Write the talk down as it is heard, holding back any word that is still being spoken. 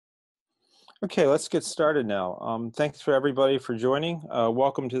Okay, let's get started now. Thanks for everybody for joining.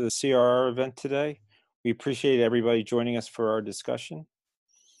 Welcome to the CRR event today. We appreciate everybody joining us for our discussion.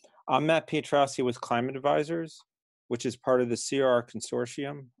 I'm Matt Pietrowski with Climate Advisors, which is part of the CRR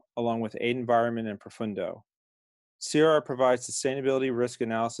consortium, along with Aid Environment and Profundo. CRR provides sustainability risk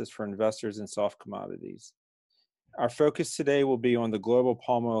analysis for investors in soft commodities. Our focus today will be on the global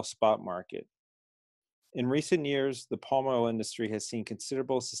palm oil spot market. In recent years, the palm oil industry has seen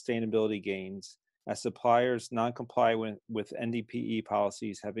considerable sustainability gains as suppliers non-compliant with NDPE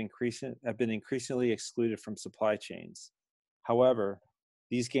policies have been increasingly excluded from supply chains. However,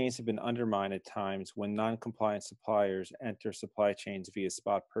 these gains have been undermined at times when non-compliant suppliers enter supply chains via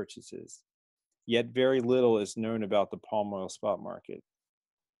spot purchases. Yet very little is known about the palm oil spot market.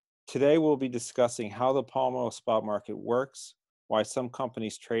 Today, we'll be discussing how the palm oil spot market works, why some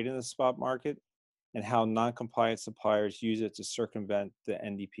companies trade in the spot market, and how non-compliant suppliers use it to circumvent the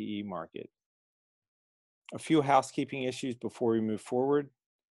NDPE market. A few housekeeping issues before we move forward.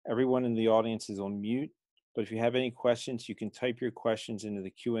 Everyone in the audience is on mute, but if you have any questions, you can type your questions into the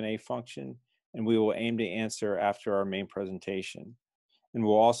Q&A function, and we will aim to answer after our main presentation. And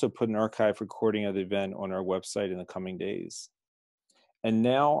we'll also put an archive recording of the event on our website in the coming days. And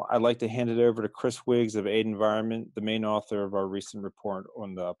now I'd like to hand it over to Chris Wiggs of Aid Environment, the main author of our recent report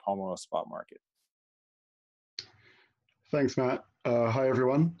on the palm oil spot market. Thanks, Matt. Hi,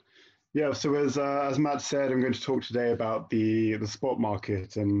 everyone. Yeah, so as Matt said, I'm going to talk today about the spot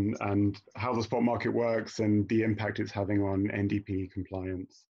market and how the spot market works and the impact it's having on NDP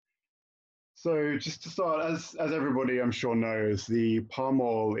compliance. So just to start, as everybody I'm sure knows, the palm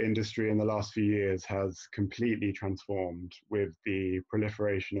oil industry in the last few years has completely transformed with the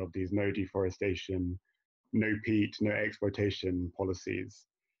proliferation of these no deforestation, no peat, no exploitation policies.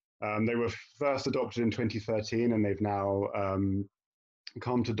 They were first adopted in 2013, and they've now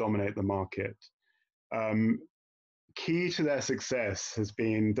come to dominate the market. Key to their success has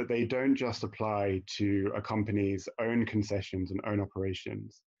been that they don't just apply to a company's own concessions and own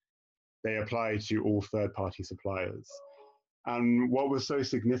operations. They apply to all third-party suppliers. And what was so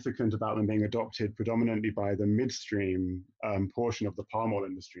significant about them being adopted predominantly by the midstream portion of the palm oil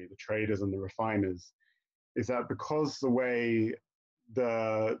industry, the traders and the refiners, is that because the way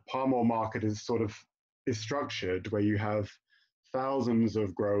the palm oil market is structured, where you have thousands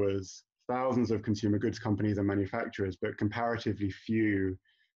of growers, thousands of consumer goods companies and manufacturers, but comparatively few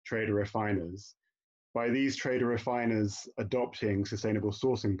trader refiners. By these trader refiners adopting sustainable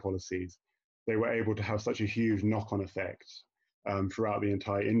sourcing policies, they were able to have such a huge knock-on effect throughout the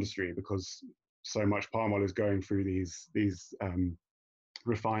entire industry, because so much palm oil is going through these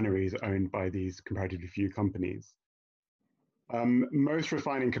refineries owned by these comparatively few companies. Most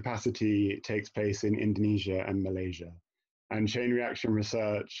refining capacity takes place in Indonesia and Malaysia. And Chain Reaction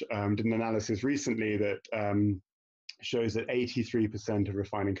Research did an analysis recently that shows that 83% of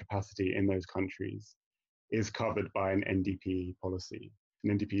refining capacity in those countries is covered by an NDP policy,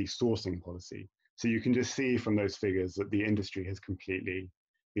 an NDP sourcing policy. So you can just see from those figures that the industry has completely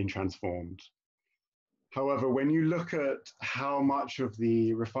been transformed. However, when you look at how much of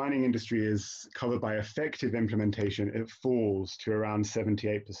the refining industry is covered by effective implementation, it falls to around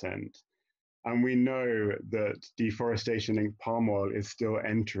 78%. And we know that deforestation-linked palm oil is still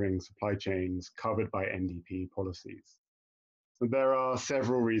entering supply chains covered by NDP policies. So there are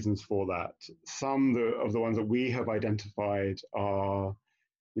several reasons for that. Some of the ones that we have identified are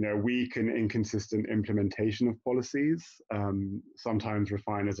weak and inconsistent implementation of policies. Sometimes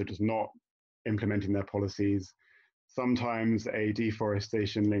refiners are just not implementing their policies. Sometimes a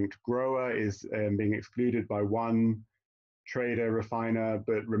deforestation-linked grower is being excluded by one trader refiner,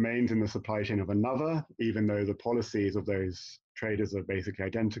 but remains in the supply chain of another, even though the policies of those traders are basically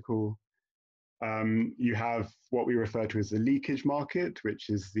identical. You have what we refer to as the leakage market, which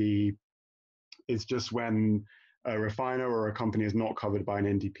is just when a refiner or a company is not covered by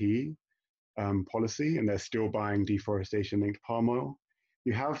an NDP policy, and they're still buying deforestation-linked palm oil.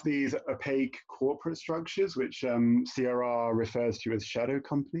 You have these opaque corporate structures, which CRR refers to as shadow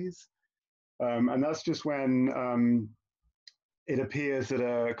companies. And that's just when it appears that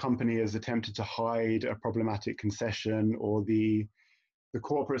a company has attempted to hide a problematic concession, or the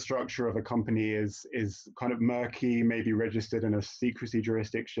corporate structure of a company is kind of murky, maybe registered in a secrecy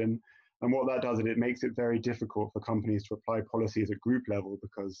jurisdiction. And what that does is it makes it very difficult for companies to apply policies at group level,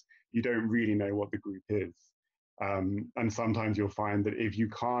 because you don't really know what the group is. And sometimes you'll find that if you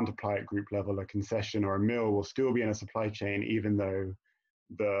can't apply at group level, a concession or a mill will still be in a supply chain, even though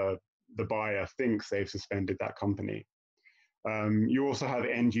the buyer thinks they've suspended that company. You also have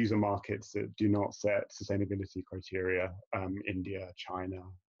end user markets that do not set sustainability criteria, India, China,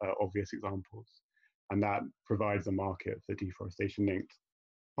 obvious examples. And that provides a market for deforestation-linked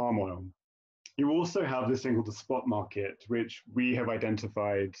palm oil. You also have this thing called the spot market, which we have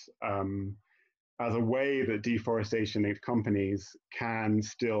identified as a way that deforestation-linked companies can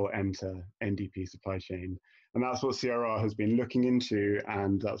still enter NDP supply chain. And that's what CRR has been looking into,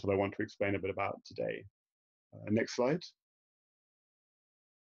 and that's what I want to explain a bit about today. Next slide.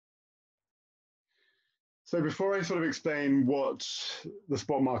 So before I sort of explain what the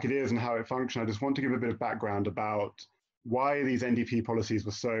spot market is and how it functions, I just want to give a bit of background about why these NDP policies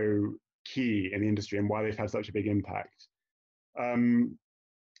were so key in the industry and why they've had such a big impact.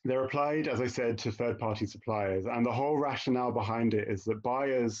 They're applied, as I said, to third-party suppliers, and the whole rationale behind it is that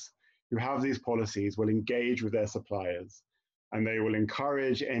buyers who have these policies will engage with their suppliers, and they will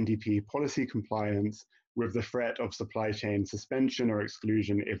encourage NDP policy compliance with the threat of supply chain suspension or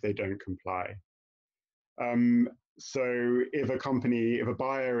exclusion if they don't comply. So if a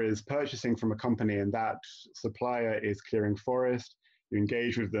buyer is purchasing from a company and that supplier is clearing forest, you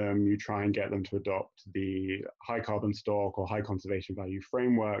engage with them, you try and get them to adopt the high carbon stock or high conservation value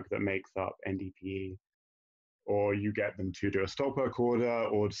framework that makes up NDPE, or you get them to do a stop work order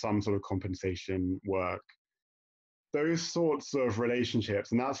or some sort of compensation work. Those sorts of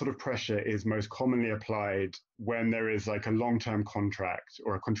relationships and that sort of pressure is most commonly applied when there is like a long-term contract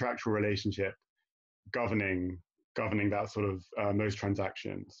or a contractual relationship governing that sort of those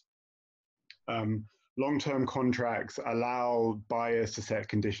transactions. Long-term contracts allow buyers to set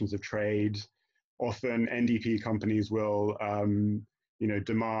conditions of trade. Often NDP companies will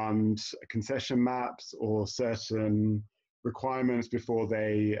demand concession maps or certain requirements before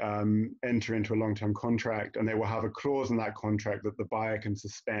they enter into a long-term contract, and they will have a clause in that contract that the buyer can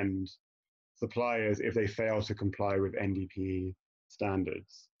suspend suppliers if they fail to comply with NDP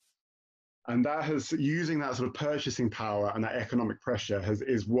standards. And that has, using that sort of purchasing power and that economic pressure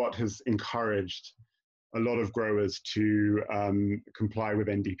is what has encouraged a lot of growers to comply with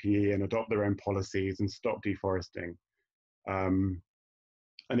NDPE and adopt their own policies and stop deforesting. And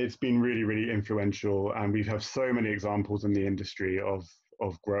it's been really, really influential. And we have so many examples in the industry of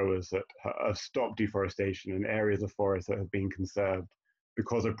growers that have stopped deforestation in areas of forest that have been conserved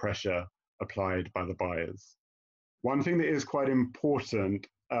because of pressure applied by the buyers. One thing that is quite important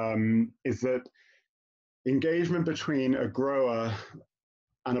is that engagement between a grower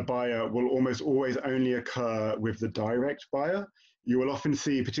and a buyer will almost always only occur with the direct buyer. You will often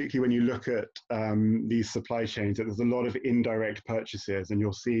see, particularly when you look at these supply chains, that there's a lot of indirect purchases, and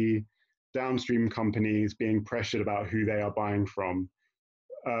you'll see downstream companies being pressured about who they are buying from.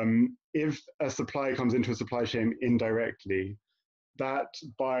 If a supply comes into a supply chain indirectly, that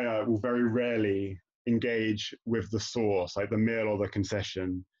buyer will very rarely engage with the source, like the mill or the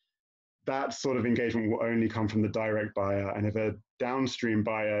concession. That sort of engagement will only come from the direct buyer. And if a downstream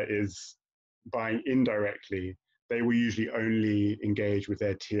buyer is buying indirectly, they will usually only engage with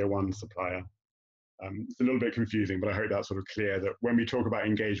their tier one supplier. It's a little bit confusing, but I hope that's sort of clear that when we talk about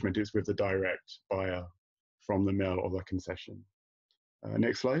engagement, it's with the direct buyer from the mill or the concession.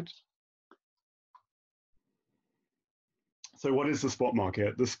 Next slide. So what is the spot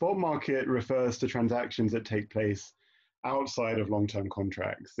market? The spot market refers to transactions that take place outside of long-term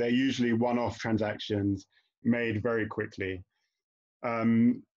contracts. They're usually one-off transactions made very quickly.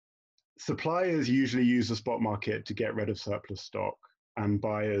 Suppliers usually use the spot market to get rid of surplus stock, and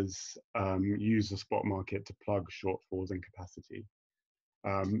buyers use the spot market to plug shortfalls in capacity.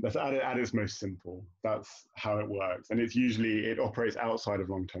 That's at its most simple. That's how it works. And it operates outside of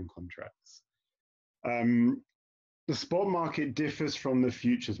long-term contracts. The spot market differs from the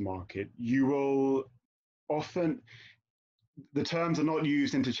futures market. You will often, the terms are not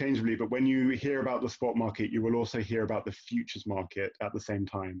used interchangeably, but when you hear about the spot market, you will also hear about the futures market at the same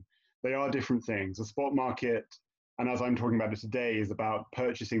time. They are different things. The spot market, and as I'm talking about it today, is about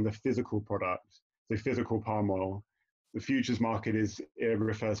purchasing the physical product, so physical palm oil. The futures market it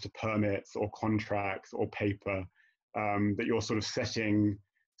refers to permits or contracts or paper that you're sort of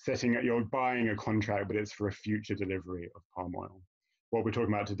you're buying a contract, but it's for a future delivery of palm oil. What we're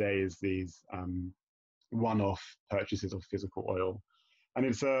talking about today is these one-off purchases of physical oil. And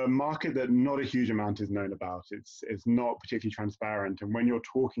it's a market that not a huge amount is known about. It's not particularly transparent. And when you're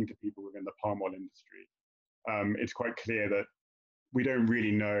talking to people within the palm oil industry, it's quite clear that we don't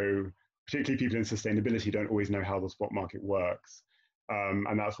really know, particularly people in sustainability don't always know how the spot market works.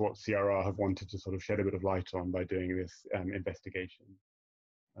 And that's what CRR have wanted to sort of shed a bit of light on by doing this investigation.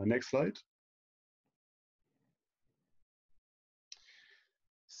 Next slide.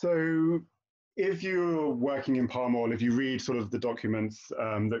 So if you're working in palm oil, if you read sort of the documents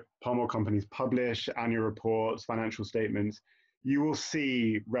that palm oil companies publish, annual reports, financial statements, you will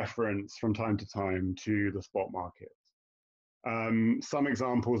see reference from time to time to the spot market. Some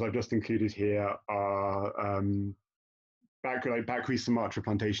examples I've just included here are Bakri Sumatra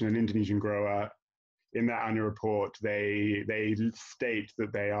Plantation, an Indonesian grower. In their annual report, they state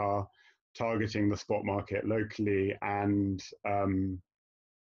that they are targeting the spot market locally and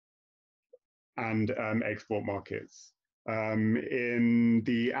export markets. In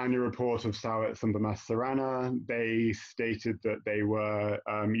the annual report of Sawit Sambamas Sarana, they stated that they were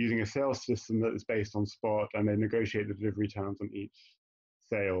using a sales system that is based on spot, and they negotiate the delivery terms on each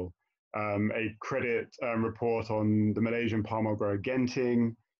sale. A credit report on the Malaysian palm oil grower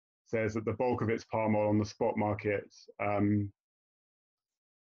Genting says that the bulk of its palm oil on the spot market,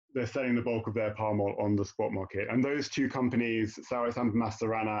 they're selling the bulk of their palm oil on the spot market. And those two companies, Sawit Sambamas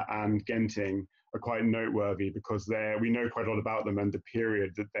Sarana and Genting, are quite noteworthy because we know quite a lot about them, and the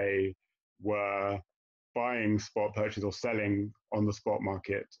period that they were buying spot purchase or selling on the spot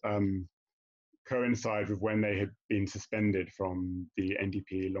market coincide with when they had been suspended from the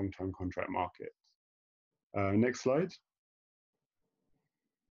NDP long-term contract market. Next slide.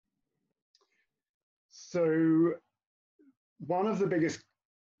 So one of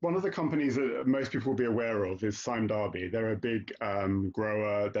the companies that most people will be aware of is Sime Darby. They're a big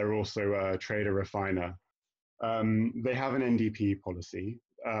grower. They're also a trader refiner. They have an NDP policy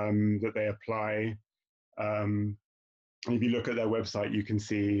that they apply. If you look at their website, you can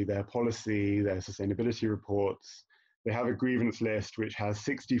see their policy, their sustainability reports. They have a grievance list which has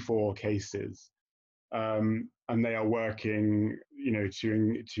 64 cases, and they are working,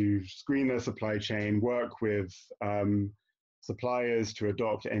 to screen their supply chain, work with suppliers to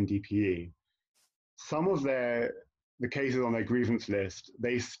adopt NDPE. Some of the cases on their grievance list,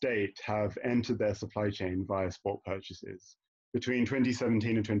 they state have entered their supply chain via spot purchases. Between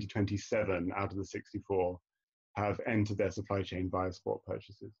 2017 and 2027, out of the 64, have entered their supply chain via spot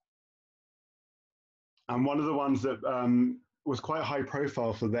purchases. And one of the ones that was quite high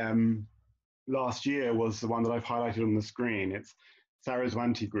profile for them last year was the one that I've highlighted on the screen. It's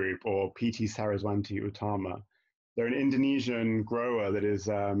Saraswanti Group, or PT Saraswanti Utama. They're an Indonesian grower that has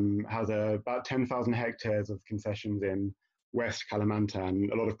about 10,000 hectares of concessions in West Kalimantan,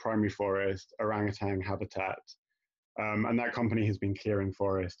 a lot of primary forest, orangutan habitat. And that company has been clearing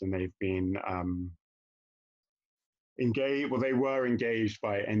forest, and they've been they were engaged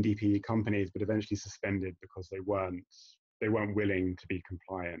by NDP companies, but eventually suspended because they weren't willing to be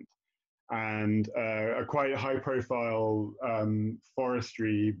compliant. And a quite high-profile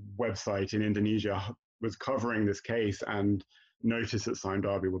forestry website in Indonesia was covering this case and noticed that Sime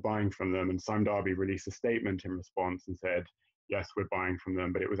Darby were buying from them, and Sime Darby released a statement in response and said, yes, we're buying from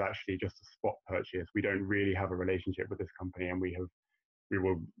them, but it was actually just a spot purchase. We don't really have a relationship with this company, and we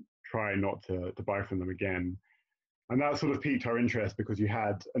will try not to buy from them again. And that sort of piqued our interest because you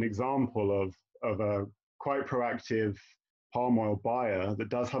had an example of a quite proactive palm oil buyer that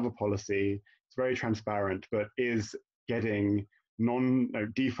does have a policy, it's very transparent, but is getting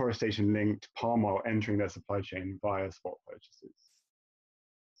deforestation linked palm oil entering their supply chain via spot purchases.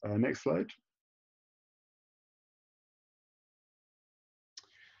 Next slide.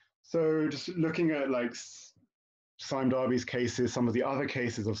 So just looking at Sime Darby's cases, some of the other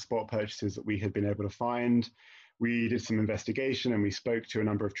cases of spot purchases that we had been able to find, we did some investigation and we spoke to a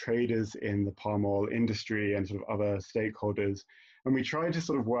number of traders in the palm oil industry and sort of other stakeholders. And we tried to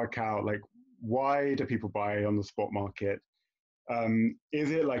sort of work out why do people buy on the spot market? Is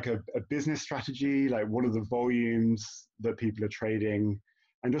it like a business strategy? What are the volumes that people are trading,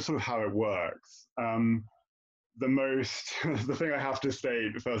 and just sort of how it works? The thing I have to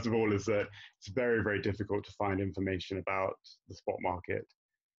state, first of all, is that it's very, very difficult to find information about the spot market.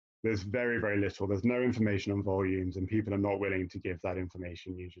 There's very, very little. There's no information on volumes, and people are not willing to give that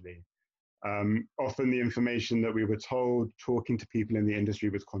information usually. Often the information that we were told talking to people in the industry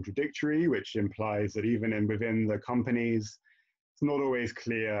was contradictory, which implies that even within the companies, it's not always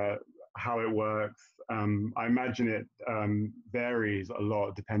clear how it works. I imagine it varies a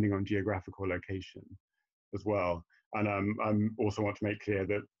lot depending on geographical location as well. And I also want to make clear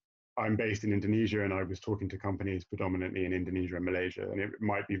that I'm based in Indonesia, and I was talking to companies predominantly in Indonesia and Malaysia, and it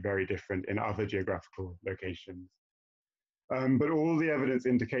might be very different in other geographical locations. But all the evidence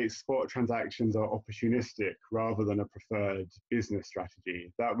indicates spot transactions are opportunistic rather than a preferred business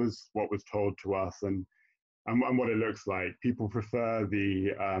strategy. That was what was told to us, and what it looks like. People prefer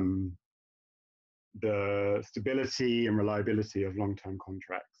the stability and reliability of long-term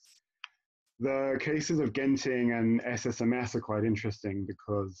contracts. The cases of Genting and SSMS are quite interesting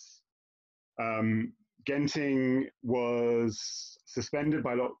because Genting was suspended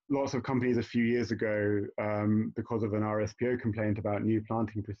by lots of companies a few years ago because of an RSPO complaint about new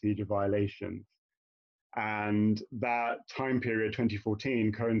planting procedure violations. And that time period,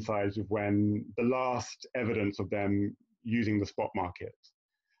 2014, coincides with when the last evidence of them using the spot market.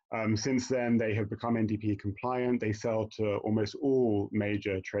 Since then, they have become NDP compliant. They sell to almost all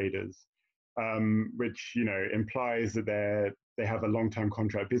major traders, which implies that they have a long-term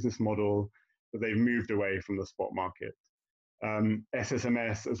contract business model, that they've moved away from the spot market.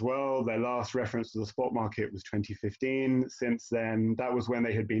 SSMS as well, their last reference to the spot market was 2015. Since then, that was when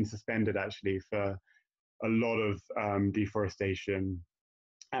they had been suspended actually for a lot of deforestation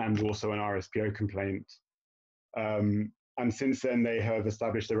and also an RSPO complaint. And since then, they have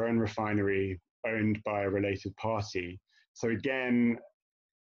established their own refinery owned by a related party. So again,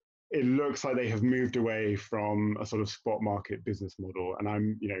 it looks like they have moved away from a sort of spot market business model.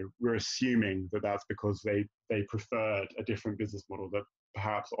 And we're assuming that that's because they preferred a different business model that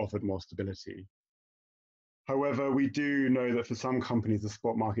perhaps offered more stability. However, we do know that for some companies, the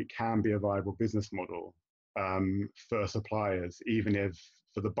spot market can be a viable business model for suppliers, even if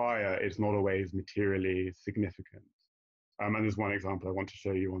for the buyer, it's not always materially significant. And there's one example I want to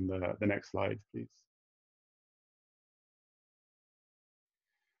show you on the next slide, please.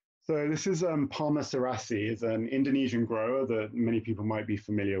 So this is Palma Serasi. It's an Indonesian grower that many people might be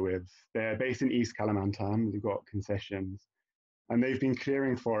familiar with. They're based in East Kalimantan. They've got concessions. And they've been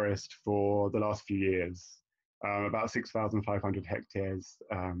clearing forest for the last few years, about 6,500 hectares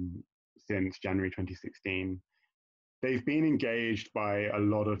since January 2016. They've been engaged by a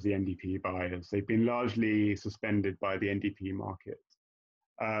lot of the NDP buyers. They've been largely suspended by the NDP market.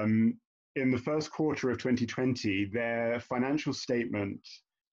 In the first quarter of 2020, their financial statement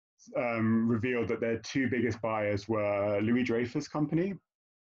revealed that their two biggest buyers were Louis Dreyfus Company,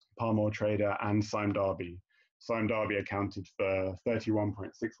 palm oil trader, and Sime Darby. Sime Darby accounted for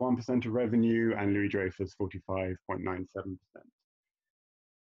 31.61% of revenue and Louis Dreyfus 45.97%.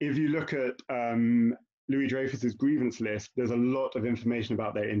 If you look at Louis Dreyfus's grievance list, there's a lot of information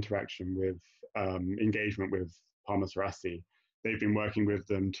about their interaction with engagement with Palma Serasi. They've been working with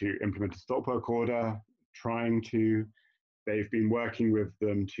them to implement a stop work order, they've been working with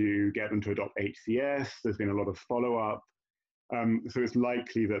them to get them to adopt HCS. There's been a lot of follow-up. So it's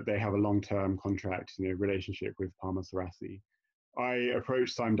likely that they have a long-term contract relationship with Palma Serasi. I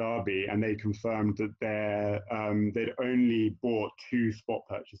approached Sime Darby and they confirmed that they'd only bought 2 spot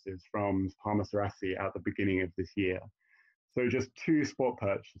purchases from Palma Serasi at the beginning of this year. So just 2 spot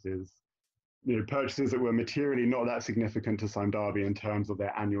purchases, purchases that were materially not that significant to Sime Darby in terms of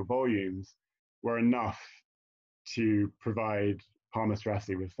their annual volumes, were enough to provide Palma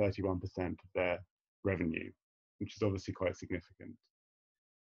Serasi with 31% of their revenue, which is obviously quite significant.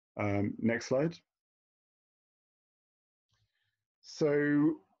 Next slide.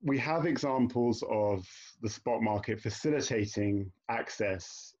 So we have examples of the spot market facilitating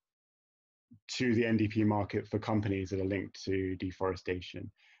access to the NDP market for companies that are linked to deforestation.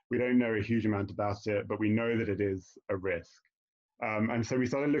 We don't know a huge amount about it, but we know that it is a risk. And so we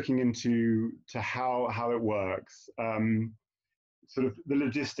started looking into how it works, sort of the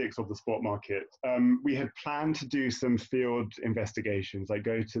logistics of the spot market. We had planned to do some field investigations, like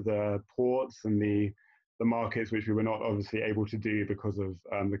go to the ports and the markets, which we were not obviously able to do because of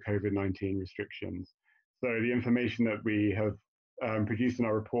the COVID-19 restrictions. So the information that we have produced in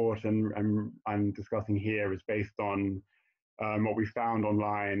our report and discussing here is based on what we found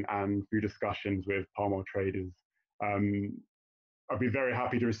online and through discussions with palm oil traders. I'd be very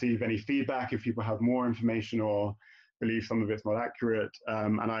happy to receive any feedback if people have more information or believe some of it's not accurate.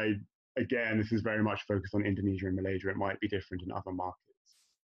 And again, this is very much focused on Indonesia and Malaysia. It might be different in other markets.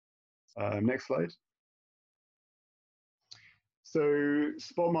 Next slide. So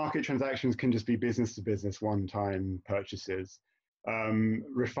spot market transactions can just be business to business one-time purchases.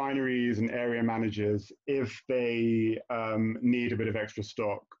 Refineries and area managers, if they need a bit of extra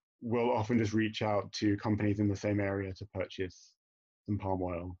stock, will often just reach out to companies in the same area to purchase some palm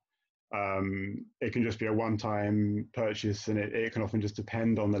oil. It can just be a one-time purchase, and it can often just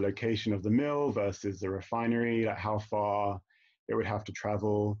depend on the location of the mill versus the refinery, like how far it would have to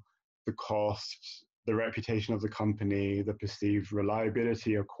travel, the cost, the reputation of the company, the perceived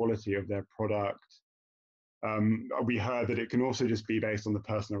reliability or quality of their product. We heard that it can also just be based on the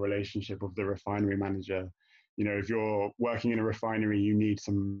personal relationship of the refinery manager. If you're working in a refinery, you need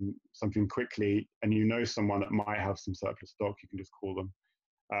something quickly, and someone that might have some surplus stock, you can just call them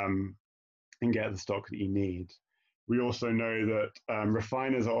and get the stock that you need. We also know that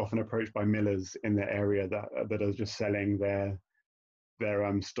refiners are often approached by millers in the area that are just selling their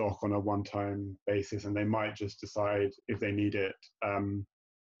their stock on a one-time basis, and they might just decide if they need it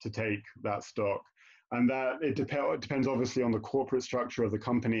to take that stock. And that it depends obviously on the corporate structure of the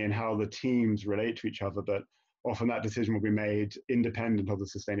company and how the teams relate to each other, but often that decision will be made independent of the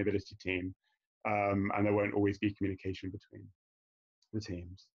sustainability team, and there won't always be communication between the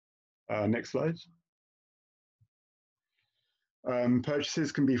teams. Next slide.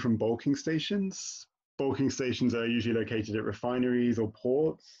 Purchases can be from bulking stations. Bulking stations are usually located at refineries or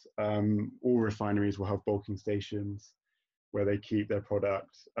ports. All refineries will have bulking stations where they keep their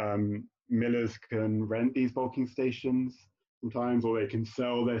product. Millers can rent these bulking stations sometimes, or they can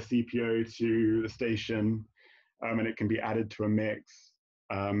sell their CPO to the station, and it can be added to a mix.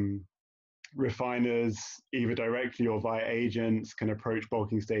 Refiners, either directly or via agents, can approach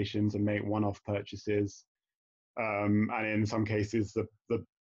bulking stations and make one-off purchases. And in some cases, the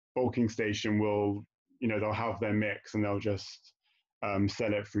bulking station will, they'll have their mix and they'll just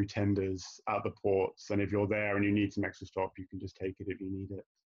sell it through tenders at the ports. And if you're there and you need some extra stock, you can just take it if you need it.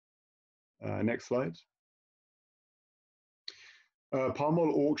 Next slide. Palm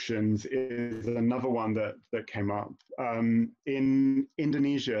oil auctions is another one that came up. In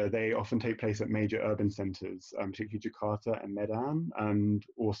Indonesia, they often take place at major urban centers, particularly Jakarta and Medan, and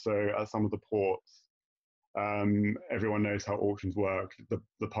also at some of the ports. Everyone knows how auctions work.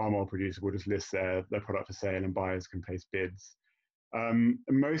 The palm oil producer will just list their product for sale and buyers can place bids.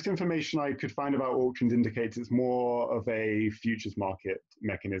 Most information I could find about auctions indicates it's more of a futures market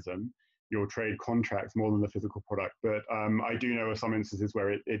mechanism. You'll trade contracts more than the physical product, but I do know of some instances where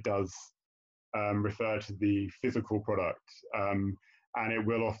it does refer to the physical product, and it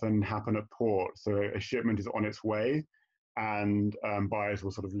will often happen at port. So a shipment is on its way, and buyers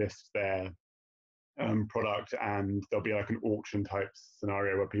will sort of list their product, and there'll be like an auction type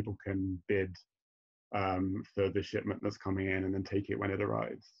scenario where people can bid for the shipment that's coming in and then take it when it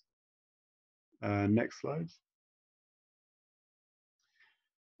arrives. Next slide.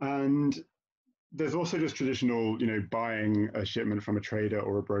 And there's also just traditional, buying a shipment from a trader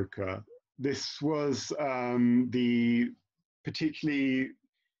or a broker. This was particularly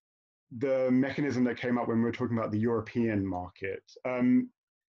the mechanism that came up when we were talking about the European market.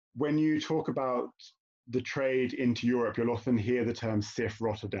 When you talk about the trade into Europe, you'll often hear the term CIF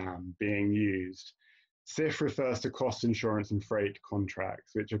Rotterdam being used. CIF refers to cost insurance and freight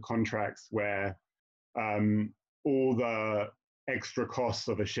contracts, which are contracts where all the extra costs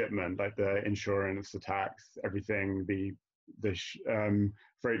of a shipment, like the insurance, the tax, everything, the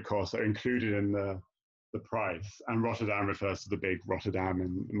freight costs are included in the price. And Rotterdam refers to the big Rotterdam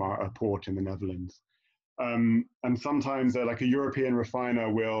and port in the Netherlands. And sometimes like a European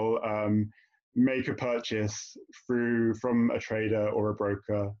refiner will make a purchase from a trader or a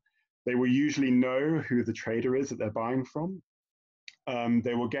broker. They will usually know who the trader is that they're buying from.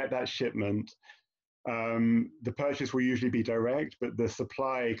 They will get that shipment. The purchase will usually be direct, but the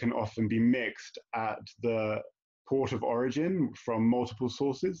supply can often be mixed at the port of origin from multiple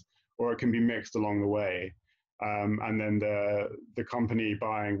sources, or it can be mixed along the way. And then the company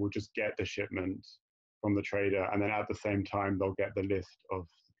buying will just get the shipment from the trader, and then at the same time, they'll get the list of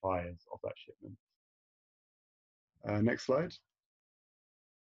suppliers of that shipment. Next slide.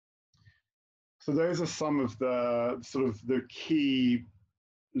 So those are some of the sort of the key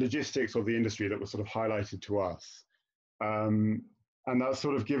logistics of the industry that were sort of highlighted to us. And that's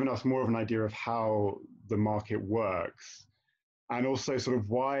sort of given us more of an idea of how the market works, and also sort of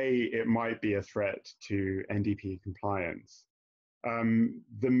why it might be a threat to NDP compliance.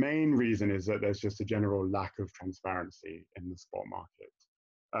 The main reason is that there's just a general lack of transparency in the spot market.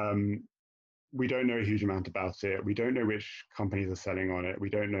 We don't know a huge amount about it. We don't know which companies are selling on it. We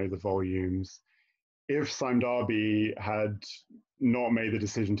don't know the volumes. If Sime Darby had not made the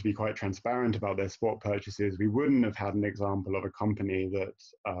decision to be quite transparent about their spot purchases, we wouldn't have had an example of a company that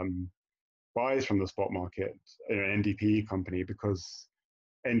buys from the spot market, an NDP company, because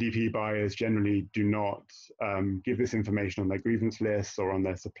NDP buyers generally do not give this information on their grievance lists or on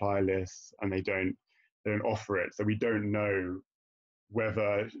their supply lists, and they don't offer it. So we don't know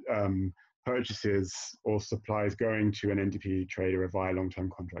whether purchases or supplies going to an NDP trader are via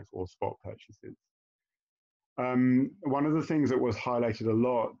long-term contracts or spot purchases. One of the things that was highlighted a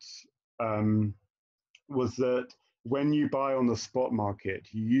lot was that when you buy on the spot market,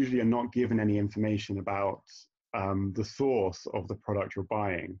 you usually are not given any information about the source of the product you're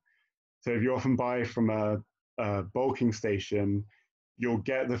buying. So if you often buy from a bulking station, you'll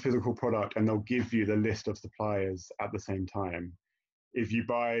get the physical product and they'll give you the list of suppliers at the same time. If you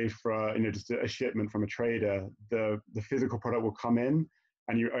buy for just a shipment from a trader, the physical product will come in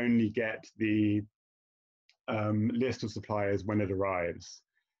and you only get the list of suppliers when it arrives.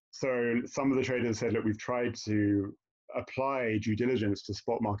 So some of the traders said, look, we've tried to apply due diligence to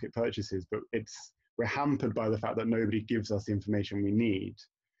spot market purchases, but we're hampered by the fact that nobody gives us the information we need.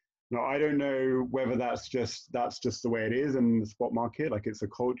 Now, I don't know whether that's just the way it is in the spot market, like it's a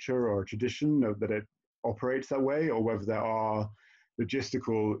culture or a tradition that it operates that way, or whether there are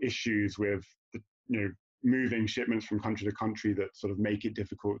logistical issues with moving shipments from country to country that sort of make it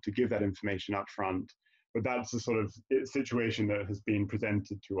difficult to give that information up front. But that's the sort of situation that has been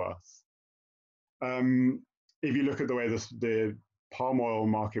presented to us. If you look at the way the palm oil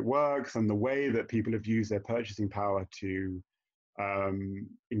market works and the way that people have used their purchasing power to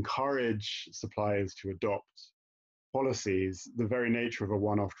encourage suppliers to adopt policies, the very nature of a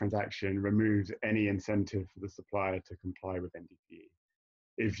one-off transaction removes any incentive for the supplier to comply with NDP.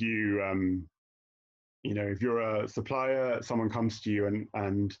 If if you're a supplier, someone comes to you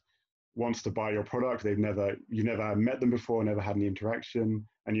and wants to buy your product, you never met them before, never had any interaction,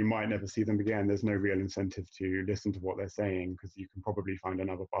 and you might never see them again, there's no real incentive to listen to what they're saying because you can probably find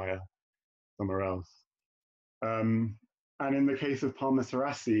another buyer somewhere else. And in the case of Palma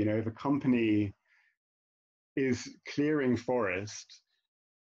Sarassi, if a company is clearing forest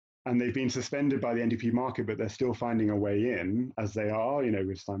and they've been suspended by the NDP market, but they're still finding a way in, as they are,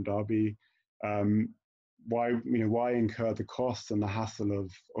 with Slime Derby, why incur the costs and the hassle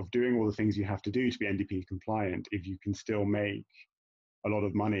of doing all the things you have to do to be NDP compliant if you can still make a lot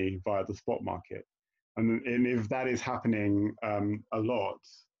of money via the spot market? And if that is happening a lot,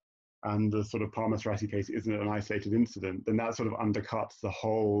 and the sort of Palma Sarassi case isn't an isolated incident, then that sort of undercuts the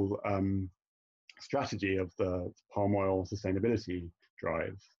whole strategy of the palm oil sustainability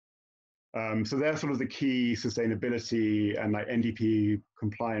drive. So they're sort of the key sustainability and like NDP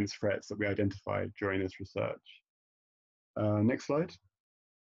compliance threats that we identified during this research. Next slide.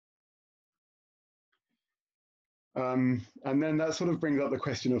 And then that sort of brings up the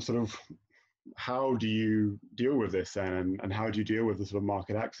question of sort of how do you deal with this then, and how do you deal with the sort of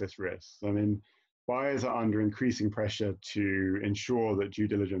market access risks? I mean, buyers are under increasing pressure to ensure that due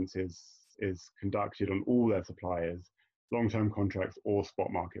diligence is conducted on all their suppliers, long-term contracts or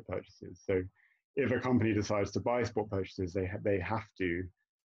spot market purchases. So if a company decides to buy spot purchases, they have to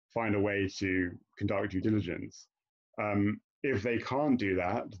find a way to conduct due diligence. If they can't do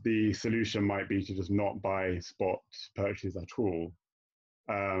that, the solution might be to just not buy spot purchases at all.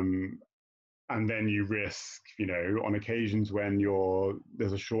 And then you risk, on occasions when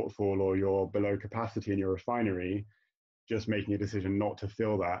there's a shortfall or you're below capacity in your refinery, just making a decision not to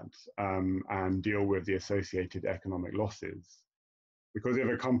fill that and deal with the associated economic losses. Because if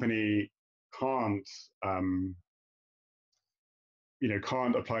a company can't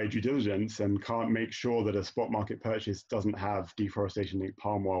apply due diligence and can't make sure that a spot market purchase doesn't have deforestation-linked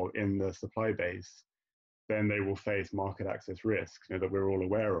palm oil in the supply base, then they will face market access risks that we're all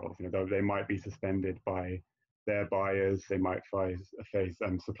aware of. They might be suspended by their buyers, they might face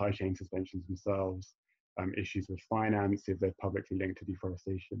supply chain suspensions themselves, issues with finance if they're publicly linked to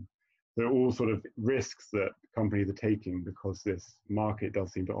deforestation. They're all sort of risks that companies are taking because this market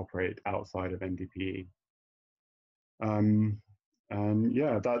does seem to operate outside of NDPE. And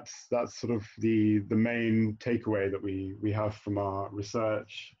yeah, that's sort of the main takeaway that we have from our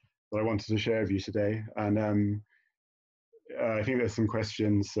research that I wanted to share with you today. And I think there's some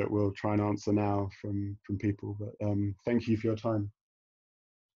questions that we'll try and answer now from people, but thank you for your time.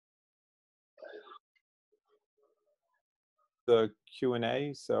 The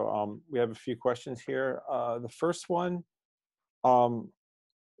Q&A. So we have a few questions here. The first one,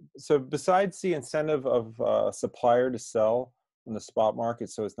 so besides the incentive of a supplier to sell on the spot market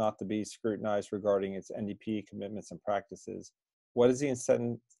so as not to be scrutinized regarding its NDP commitments and practices, what is the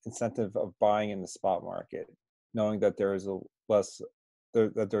incentive of buying in the spot market, knowing that there's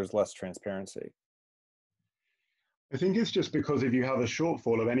less transparency? I think it's just because if you have a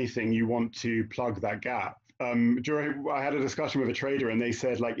shortfall of anything, you want to plug that gap. I had a discussion with a trader and they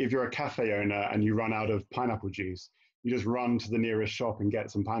said, like, if you're a cafe owner and you run out of pineapple juice, you just run to the nearest shop and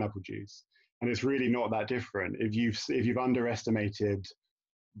get some pineapple juice. And it's really not that different. If you've underestimated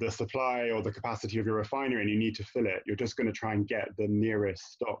the supply or the capacity of your refinery and you need to fill it, you're just going to try and get the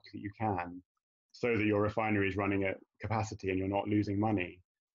nearest stock that you can so that your refinery is running at capacity and you're not losing money.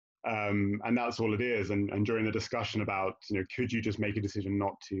 And that's all it is. And during the discussion about, could you just make a decision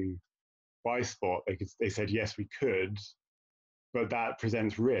not to buy spot, they said, yes, we could, but that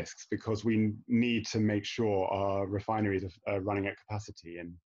presents risks because we need to make sure our refineries are running at capacity.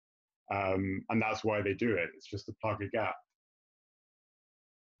 And that's why they do it. It's just to plug a gap.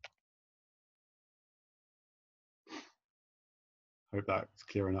 Hope that's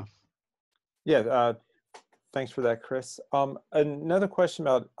clear enough. Yeah, Thanks for that, Chris. Another question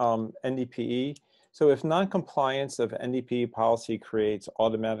about NDPE. So if non-compliance of NDPE policy creates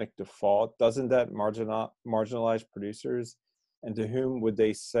automatic default, doesn't that marginalize producers? And to whom would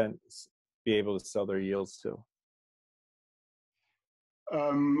they be able to sell their yields to?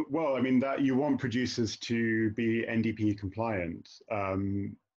 Well, I mean, that you want producers to be NDP compliant.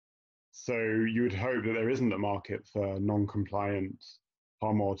 So you would hope that there isn't a market for non-compliant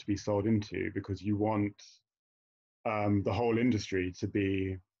palm oil to be sold into, because you want the whole industry to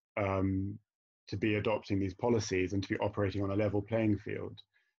be adopting these policies and to be operating on a level playing field.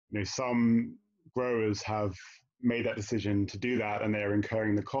 You know, some growers have made that decision to do that, and they're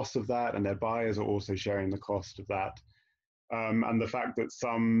incurring the cost of that, and their buyers are also sharing the cost of that. And the fact that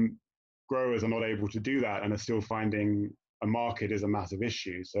some growers are not able to do that and are still finding a market is a massive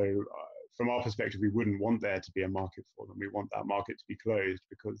issue. So from our perspective, we wouldn't want there to be a market for them. We want that market to be closed,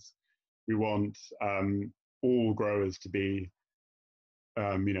 because we want all growers to be,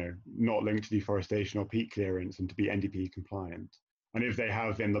 not linked to deforestation or peat clearance, and to be NDP compliant. And if they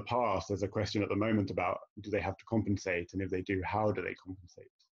have in the past, there's a question at the moment about, do they have to compensate? And if they do, how do they compensate?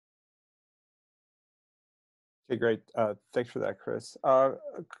 Okay, great. Thanks for that, Chris. I'm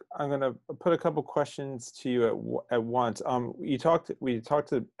going to put a couple questions to you at once. We talked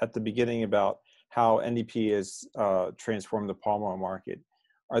at the beginning about how NDP has transformed the palm oil market.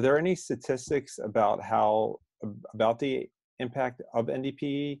 Are there any statistics about the impact of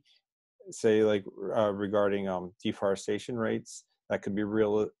NDP, say like regarding deforestation rates that could be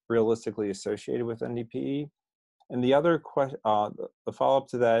realistically associated with NDP? And the other question, the follow-up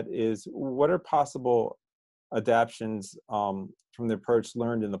to that is, what are possible adaptations from the approach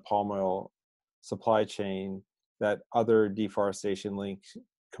learned in the palm oil supply chain that other deforestation linked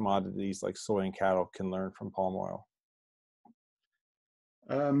commodities like soy and cattle can learn from palm oil?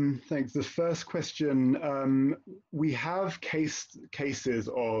 Thanks. The first question, we have cases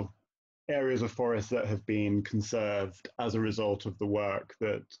of areas of forest that have been conserved as a result of the work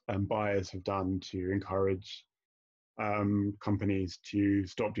that buyers have done to encourage companies to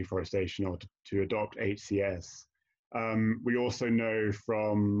stop deforestation or to adopt HCS. We also know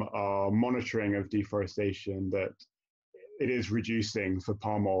from our monitoring of deforestation that it is reducing for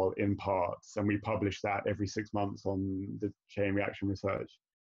palm oil in parts, and we publish that every 6 months on the Chain Reaction Research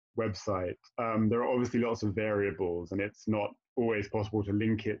website. There are obviously lots of variables, and it's not always possible to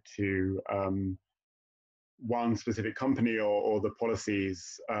link it to one specific company or the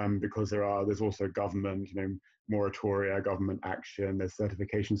policies, because there's also government, moratoria, government action, there's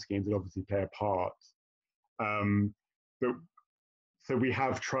certification schemes that obviously play a part. So we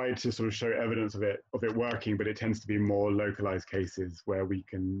have tried to sort of show evidence of it working, but it tends to be more localized cases where we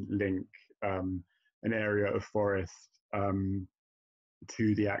can link an area of forest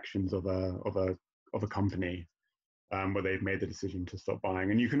to the actions of a company where they've made the decision to stop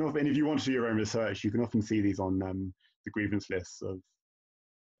buying. And you can often, if you want to do your own research, you can often see these on the grievance lists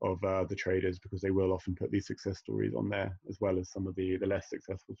of the traders, because they will often put these success stories on there, as well as some of the less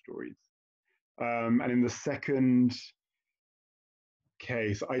successful stories. And in the second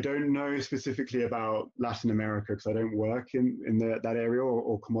case, I don't know specifically about Latin America, because I don't work in that area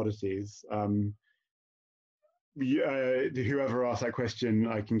or commodities. Whoever asked that question,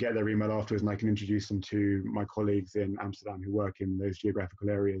 I can get their email afterwards, and I can introduce them to my colleagues in Amsterdam who work in those geographical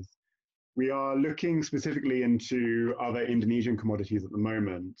areas. We are looking specifically into other Indonesian commodities at the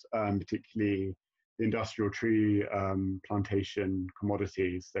moment, particularly the industrial tree plantation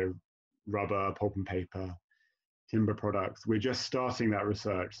commodities, so rubber, pulp and paper, timber products. We're just starting that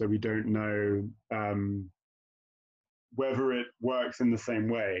research, so we don't know whether it works in the same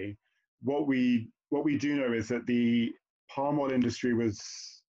way. What we do know is that the palm oil industry was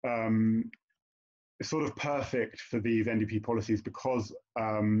sort of perfect for these NDP policies, because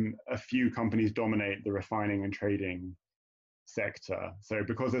a few companies dominate the refining and trading sector. So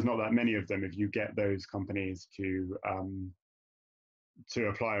because there's not that many of them, if you get those companies to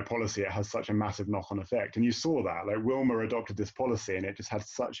apply a policy, it has such a massive knock-on effect. And you saw that, like Wilmar adopted this policy, and it just had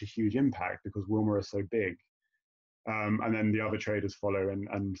such a huge impact because Wilmar is so big. And then the other traders follow,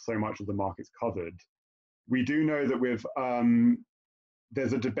 and so much of the market's covered. We do know that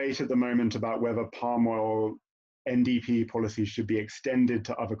there's a debate at the moment about whether palm oil NDP policies should be extended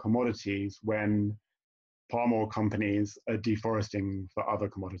to other commodities when palm oil companies are deforesting for other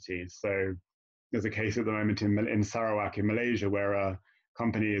commodities. So there's a case at the moment in Sarawak in Malaysia where a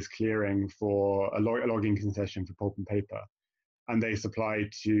company is clearing for a logging concession for pulp and paper, and they supply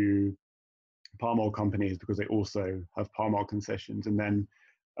to palm oil companies because they also have palm oil concessions. And then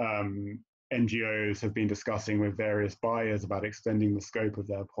NGOs have been discussing with various buyers about extending the scope of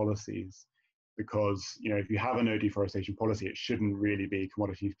their policies because if you have a no deforestation policy, it shouldn't really be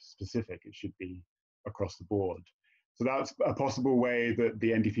commodity specific. It should be across the board. So that's a possible way that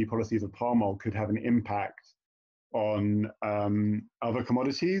the NDP policies of palm oil could have an impact on other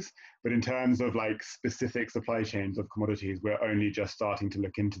commodities. But in terms of like specific supply chains of commodities, we're only just starting to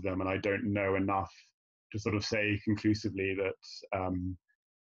look into them, and I don't know enough to sort of say conclusively that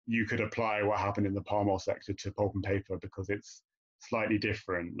you could apply what happened in the palm oil sector to pulp and paper, because it's slightly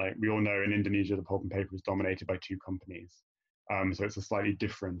different. Like we all know, in Indonesia, the pulp and paper is dominated by two companies. So it's a slightly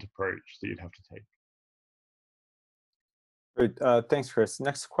different approach that you'd have to take. Great. Thanks, Chris.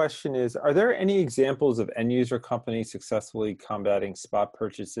 Next question is, are there any examples of end user companies successfully combating spot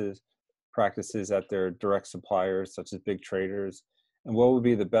purchases practices at their direct suppliers, such as big traders? And what would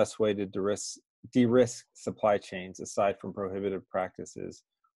be the best way to de-risk supply chains aside from prohibitive practices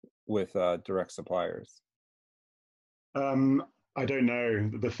with direct suppliers? I don't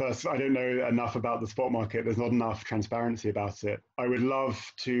know. I don't know enough about the spot market. There's not enough transparency about it. I would love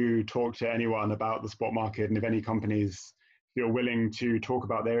to talk to anyone about the spot market, and if any companies feel willing to talk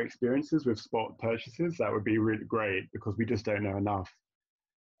about their experiences with spot purchases, that would be really great, because we just don't know enough.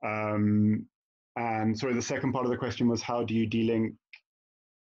 And sorry, the second part of the question was, how do you de-link?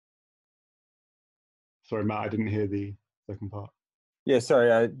 Sorry, Matt, I didn't hear the second part. Yeah,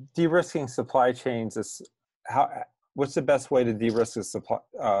 sorry. De-risking supply chains is what's the best way to de-risk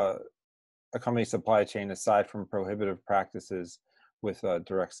a company's supply chain aside from prohibitive practices with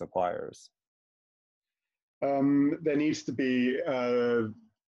direct suppliers? There needs to be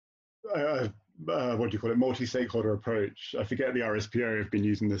what do you call it, multi-stakeholder approach. I forget, the RSPO have been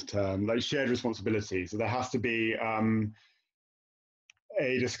using this term, like shared responsibility. So there has to be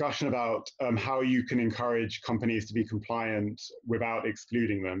a discussion about how you can encourage companies to be compliant without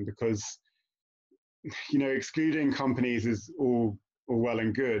excluding them, because excluding companies is all well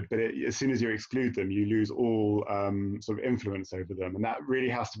and good, but as soon as you exclude them, you lose all sort of influence over them, and that really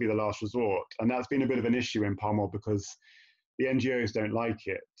has to be the last resort. And that's been a bit of an issue in palm oil, because the NGOs don't like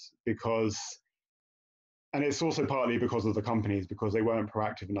it, and it's also partly because of the companies, because they weren't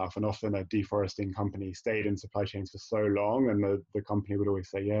proactive enough, and often a deforesting company stayed in supply chains for so long, and the company would always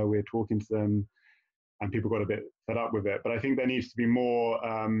say, yeah, we're talking to them, and people got a bit fed up with it. But I think there needs to be more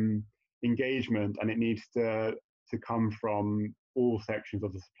engagement, and it needs to come from all sections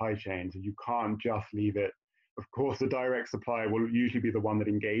of the supply chain. So you can't just leave it. Of course, the direct supplier will usually be the one that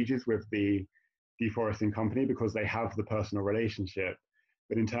engages with the deforesting company, because they have the personal relationship.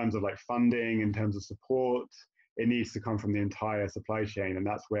 But in terms of like funding, in terms of support, it needs to come from the entire supply chain. And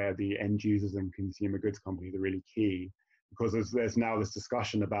that's where the end users and consumer goods companies are really key, because there's now this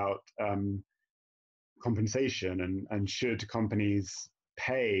discussion about compensation, and should companies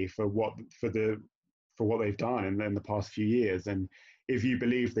pay for what they've done in the past few years. And if you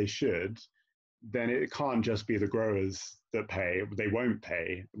believe they should, then it can't just be the growers that pay. They won't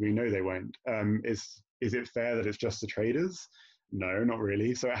pay. We know they won't. Is it fair that it's just the traders? No, not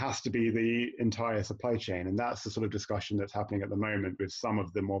really. So it has to be the entire supply chain. And that's the sort of discussion that's happening at the moment, with some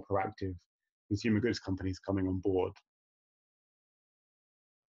of the more proactive consumer goods companies coming on board.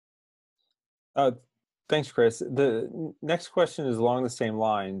 Thanks, Chris. The next question is along the same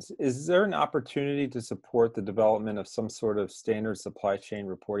lines. Is there an opportunity to support the development of some sort of standard supply chain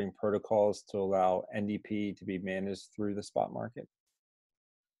reporting protocols to allow NDP to be managed through the spot market?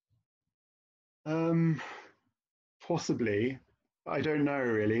 Possibly. I don't know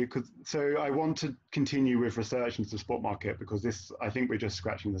really, so I want to continue with research into the spot market, because I think we're just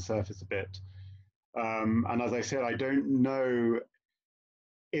scratching the surface a bit. And as I said, I don't know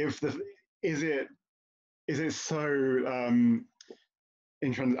if is it so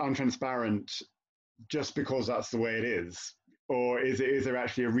untransparent just because that's the way it is, or is there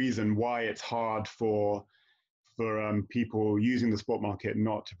actually a reason why it's hard for people using the spot market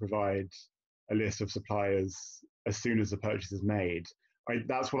not to provide a list of suppliers as soon as the purchase is made?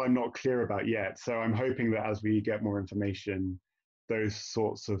 That's what I'm not clear about yet. So I'm hoping that as we get more information, those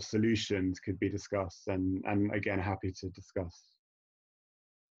sorts of solutions could be discussed, and again, happy to discuss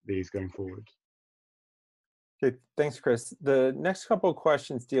these going forward. Okay, thanks, Chris. The next couple of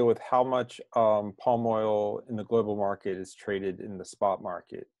questions deal with how much palm oil in the global market is traded in the spot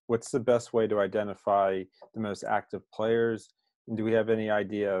market. What's the best way to identify the most active players? And do we have any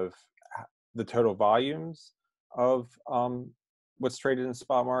idea of the total volumes of what's traded in the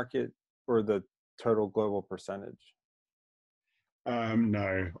spot market, or the total global percentage?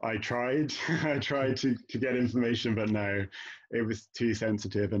 No, I tried. I tried to get information, but no, it was too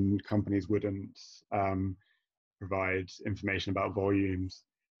sensitive, and companies wouldn't provide information about volumes.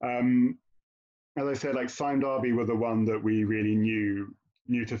 As I said, like Sime Darby were the one that we really knew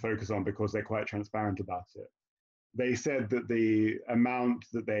new to focus on because they're quite transparent about it. They said that the amount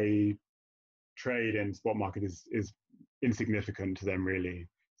that they trade in spot market is insignificant to them, really.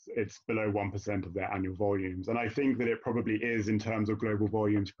 It's below 1% of their annual volumes. And I think that it probably is, in terms of global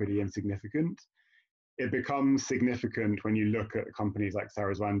volumes, pretty insignificant. It becomes significant when you look at companies like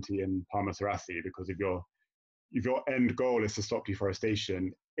Saraswati and Palma Sarasi, because if your end goal is to stop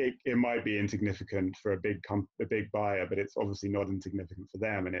deforestation, it might be insignificant for a big buyer, but it's obviously not insignificant for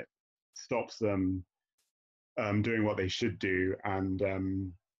them, and it stops them doing what they should do. And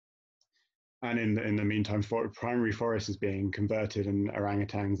in the meantime, primary forest is being converted and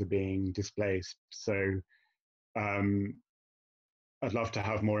orangutans are being displaced. So I'd love to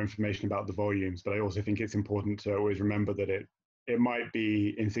have more information about the volumes, but I also think it's important to always remember that it might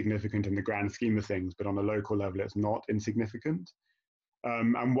be insignificant in the grand scheme of things, but on a local level, it's not insignificant.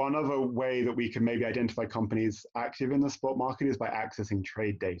 And one other way that we can maybe identify companies active in the spot market is by accessing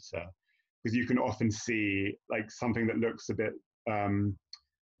trade data, because you can often see like something that looks a bit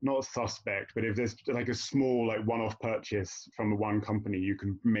not suspect, but if there's like a small like one-off purchase from one company, you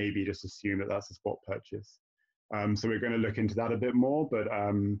can maybe just assume that that's a spot purchase. So we're going to look into that a bit more, but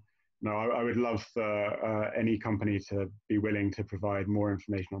no, I would love for any company to be willing to provide more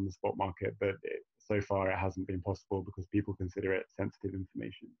information on the spot market, but so far it hasn't been possible because people consider it sensitive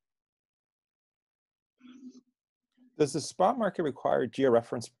information. Does the spot market require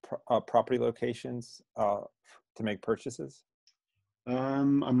georeference property locations to make purchases?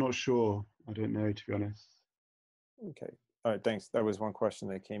 I'm not sure. I don't know, to be honest. Okay. All right. Thanks. That was one question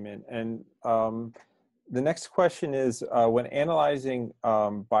that came in. And the next question is, when analyzing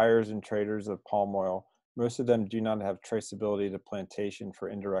buyers and traders of palm oil, most of them do not have traceability to plantation for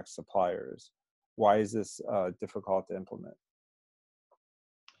indirect suppliers. Why is this difficult to implement?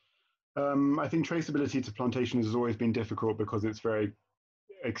 I think traceability to plantation has always been difficult because it's very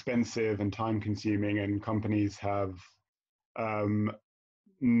expensive and time consuming, and companies have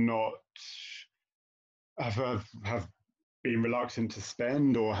not have been reluctant to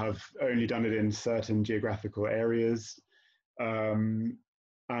spend or have only done it in certain geographical areas. And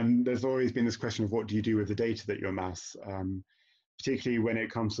there's always been this question of what do you do with the data that you amass? Particularly when it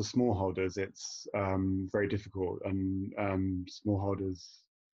comes to smallholders, it's very difficult, and smallholders,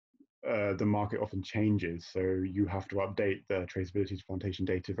 the market often changes, so you have to update the traceability to plantation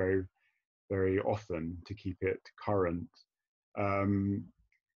data very, very often to keep it current.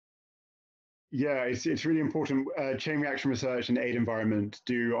 Yeah, it's really important. Chain reaction research and aid environment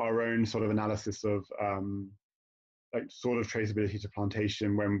do our own sort of analysis of like sort of traceability to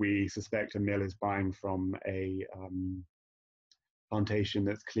plantation when we suspect a mill is buying from a plantation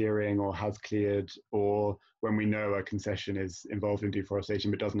that's clearing or has cleared, or when we know a concession is involved in deforestation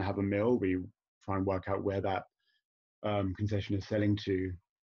but doesn't have a mill, we try and work out where that concession is selling to.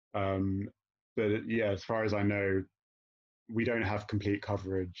 But yeah, as far as I know, we don't have complete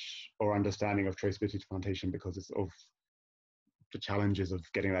coverage or understanding of traceability to plantation because it's of the challenges of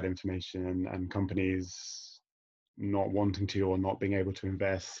getting that information and companies not wanting to or not being able to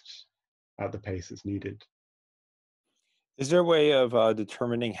invest at the pace that's needed. Is there a way of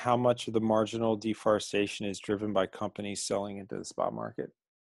determining how much of the marginal deforestation is driven by companies selling into the spot market?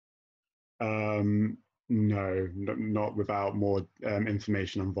 No, not without more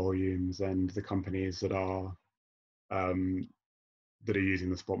information on volumes and the companies that are using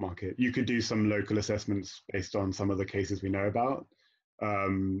the spot market. You could do some local assessments based on some of the cases we know about,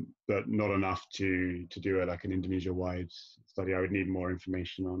 but not enough to do like an Indonesia-wide study. I would need more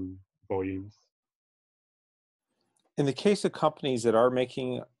information on volumes. In the case of companies that are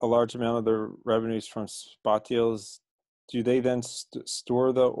making a large amount of their revenues from spot deals, do they then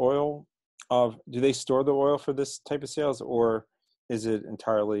store the oil? Do they store the oil for this type of sales, or is it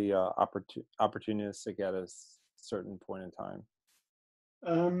entirely opportunistic at a certain point in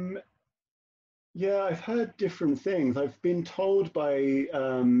time? Yeah, I've heard different things. I've been told by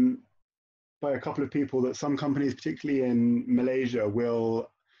a couple of people that some companies, particularly in Malaysia, will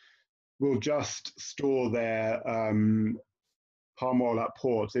just store their palm oil at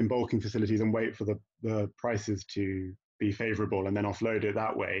ports in bulking facilities and wait for the prices to be favorable and then offload it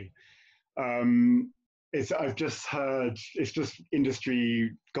that way. I've just heard, it's just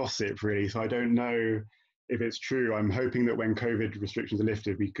industry gossip, really, so I don't know if it's true. I'm hoping that when COVID restrictions are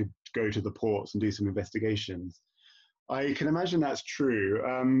lifted, we could go to the ports and do some investigations. I can imagine that's true.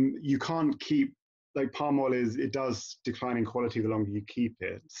 You can't keep, like palm oil it does decline in quality the longer you keep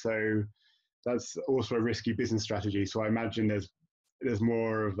it. So that's also a risky business strategy. So I imagine there's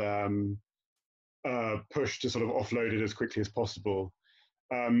more of a push to sort of offload it as quickly as possible.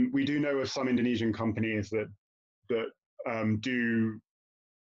 We do know of some Indonesian companies that do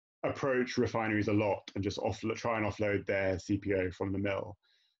approach refineries a lot and just try and offload their CPO from the mill.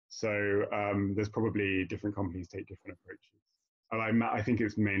 So there's probably different companies take different approaches. I think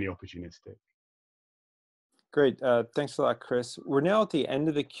it's mainly opportunistic. Great. Thanks a lot, Chris. We're now at the end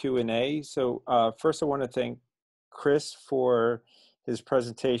of the Q&A. So first I want to thank Chris for his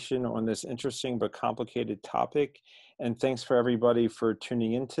presentation on this interesting but complicated topic. And thanks for everybody for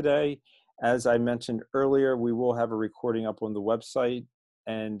tuning in today. As I mentioned earlier, we will have a recording up on the website.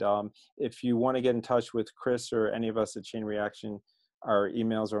 And if you want to get in touch with Chris or any of us at Chain Reaction, our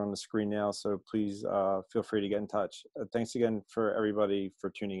emails are on the screen now. So please feel free to get in touch. Thanks again for everybody for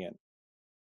tuning in.